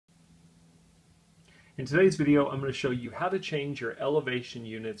In today's video, I'm going to show you how to change your elevation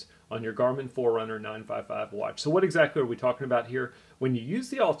units on your Garmin Forerunner 955 watch. So what exactly are we talking about here? When you use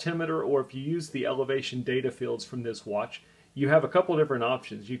the altimeter or if you use the elevation data fields from this watch, you have a couple different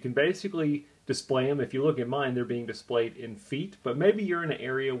options. You can basically display them. If you look at mine, they're being displayed in feet, but maybe you're in an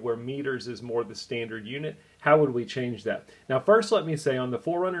area where meters is more the standard unit. How would we change that? Now first let me say on the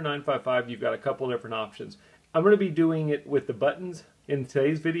Forerunner 955, you've got a couple different options. I'm going to be doing it with the buttons in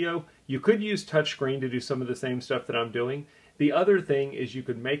today's video. You could use touchscreen to do some of the same stuff that I'm doing. The other thing is you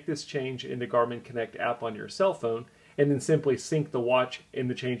could make this change in the Garmin Connect app on your cell phone and then simply sync the watch and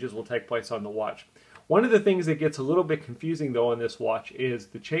the changes will take place on the watch. One of the things that gets a little bit confusing though on this watch is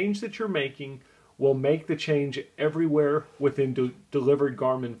the change that you're making will make the change everywhere within delivered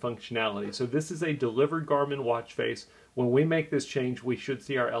Garmin functionality. So this is a delivered Garmin watch face. When we make this change, we should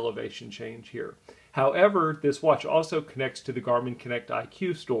see our elevation change here. However, this watch also connects to the Garmin Connect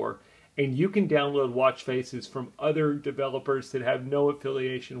IQ store, and you can download watch faces from other developers that have no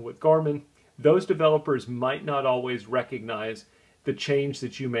affiliation with Garmin. Those developers might not always recognize the change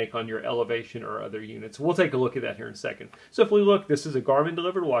that you make on your elevation or other units. We'll take a look at that here in a second. So if we look, this is a Garmin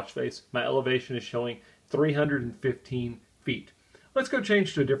delivered watch face. My elevation is showing 315 feet. Let's go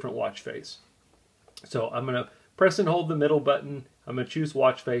change to a different watch face. So I'm going to press and hold the middle button. I'm going to choose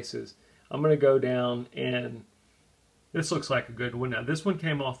watch faces. I'm going to go down, and this looks like a good one. Now this one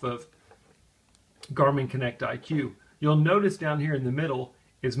came off of Garmin Connect IQ. You'll notice down here in the middle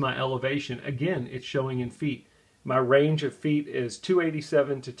is my elevation. Again, it's showing in feet. My range of feet is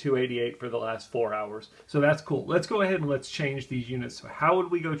 287 to 288 for the last 4 hours. So that's cool. Let's go ahead and let's change these units. So how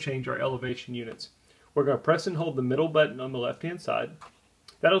would we go change our elevation units? We're going to press and hold the middle button on the left-hand side.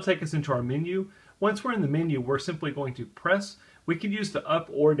 That'll take us into our menu. Once we're in the menu, we're simply going to press. We could use the up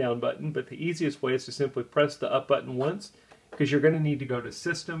or down button, but the easiest way is to simply press the up button once because you're going to need to go to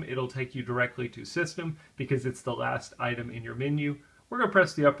System. It'll take you directly to System because it's the last item in your menu. We're going to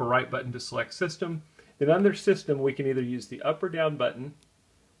press the up or right button to select System. Then under System, we can either use the up or down button.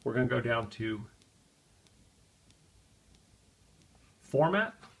 We're going to go down to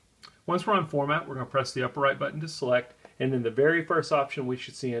Format. Once we're on Format, we're going to press the up or right button to select, and then the very first option we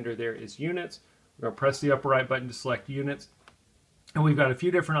should see under there is Units. We're going to press the up or right button to select Units. And we've got a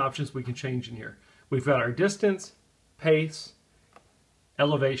few different options we can change in here. We've got our distance, pace,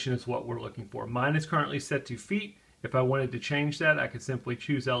 elevation is what we're looking for. Mine is currently set to feet. If I wanted to change that, I could simply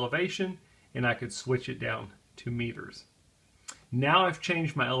choose elevation and I could switch it down to meters. Now I've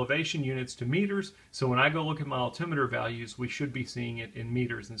changed my elevation units to meters, so when I go look at my altimeter values, we should be seeing it in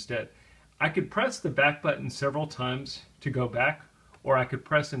meters instead. I could press the back button several times to go back, or I could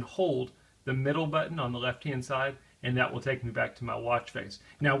press and hold the middle button on the left-hand side, and that will take me back to my watch face.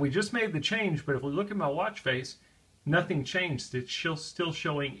 Now we just made the change, but if we look at my watch face, nothing changed. It's still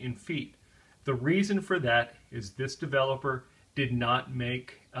showing in feet. The reason for that is this developer did not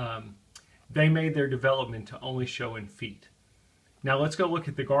make, they made their development to only show in feet. Now let's go look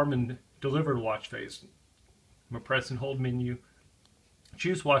at the Garmin delivered watch face. I'm going to press and hold menu,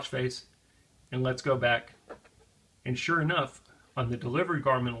 choose watch face, and let's go back. And sure enough, on the delivered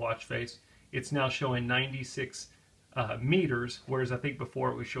Garmin watch face, it's now showing 96 meters, whereas I think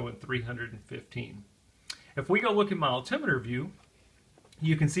before it was showing 315. If we go look at my altimeter view,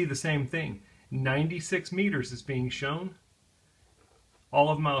 you can see the same thing. 96 meters is being shown. All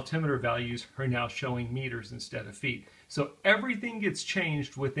of my altimeter values are now showing meters instead of feet. So everything gets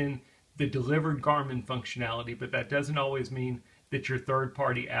changed within the delivered Garmin functionality, but that doesn't always mean that your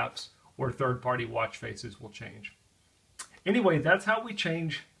third-party apps or third-party watch faces will change. Anyway, that's how we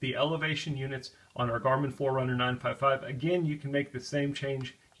change the elevation units on our Garmin Forerunner 955. Again, you can make the same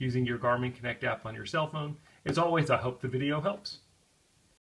change using your Garmin Connect app on your cell phone. As always, I hope the video helps.